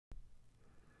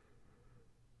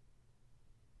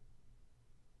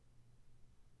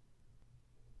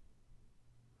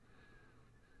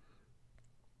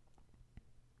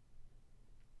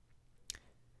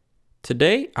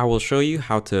Today, I will show you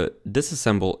how to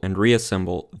disassemble and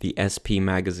reassemble the SP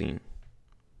Magazine.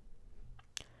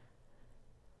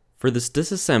 For this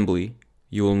disassembly,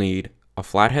 you will need a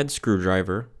flathead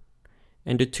screwdriver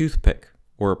and a toothpick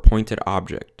or a pointed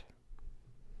object.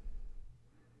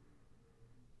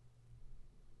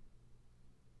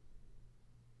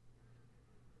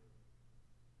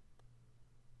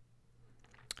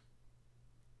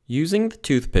 Using the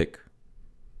toothpick,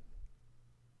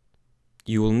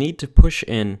 you will need to push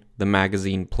in the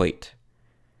magazine plate.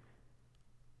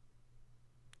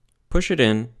 Push it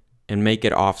in and make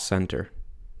it off-center.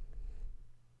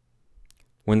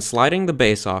 When sliding the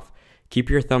base off, keep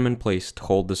your thumb in place to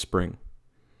hold the spring.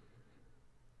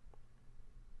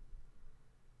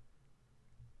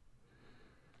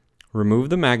 Remove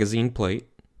the magazine plate.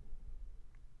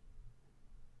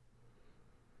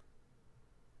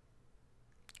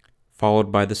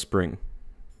 Followed by the spring.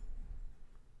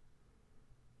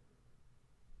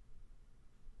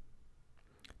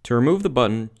 To remove the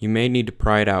button, you may need to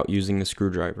pry it out using the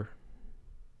screwdriver.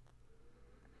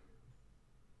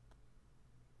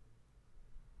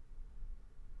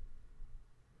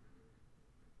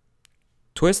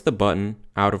 Twist the button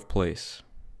out of place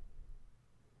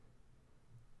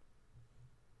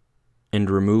and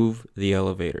remove the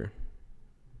elevator.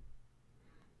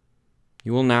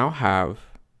 You will now have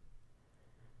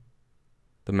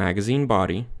the magazine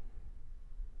body,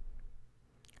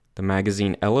 the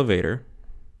magazine elevator,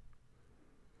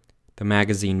 the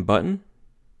magazine button,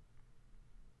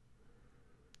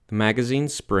 the magazine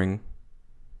spring,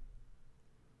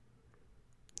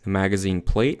 the magazine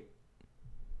plate,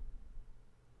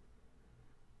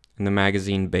 and the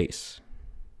magazine base.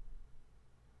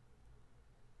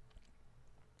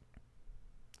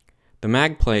 The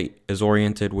mag plate is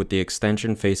oriented with the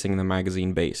extension facing the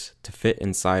magazine base to fit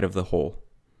inside of the hole.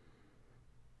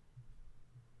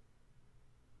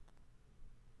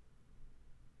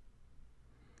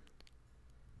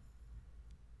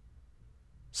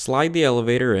 Slide the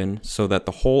elevator in so that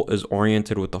the hole is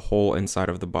oriented with the hole inside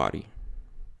of the body.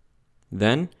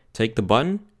 Then, take the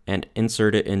button and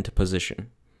insert it into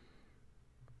position.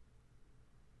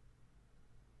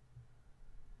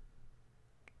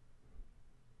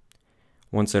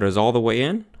 Once it is all the way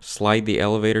in, slide the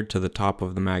elevator to the top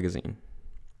of the magazine.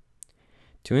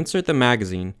 To insert the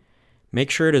magazine,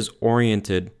 make sure it is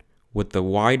oriented with the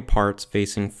wide parts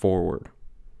facing forward.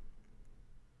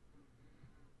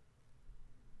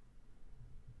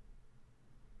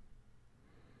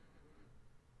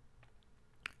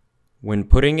 When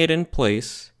putting it in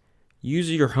place,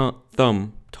 use your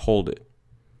thumb to hold it.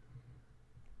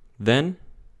 Then,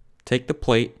 take the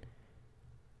plate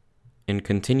and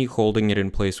continue holding it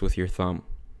in place with your thumb.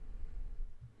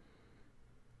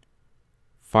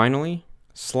 Finally,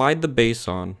 slide the base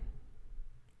on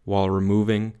while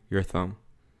removing your thumb.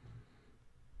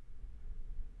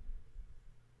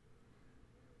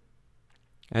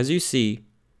 As you see,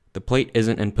 the plate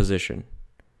isn't in position.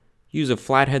 Use a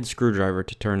flathead screwdriver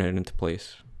to turn it into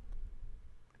place.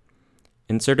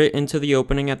 Insert it into the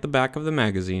opening at the back of the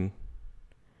magazine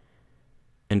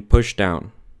and push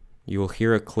down. You will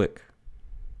hear a click.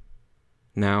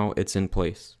 Now it's in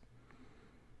place.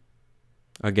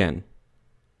 Again,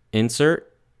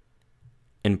 insert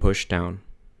and push down.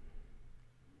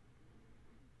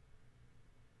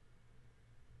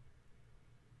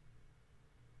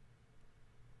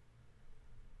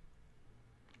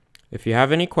 If you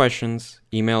have any questions,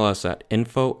 email us at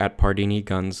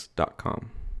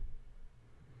info@pardiniguns.com.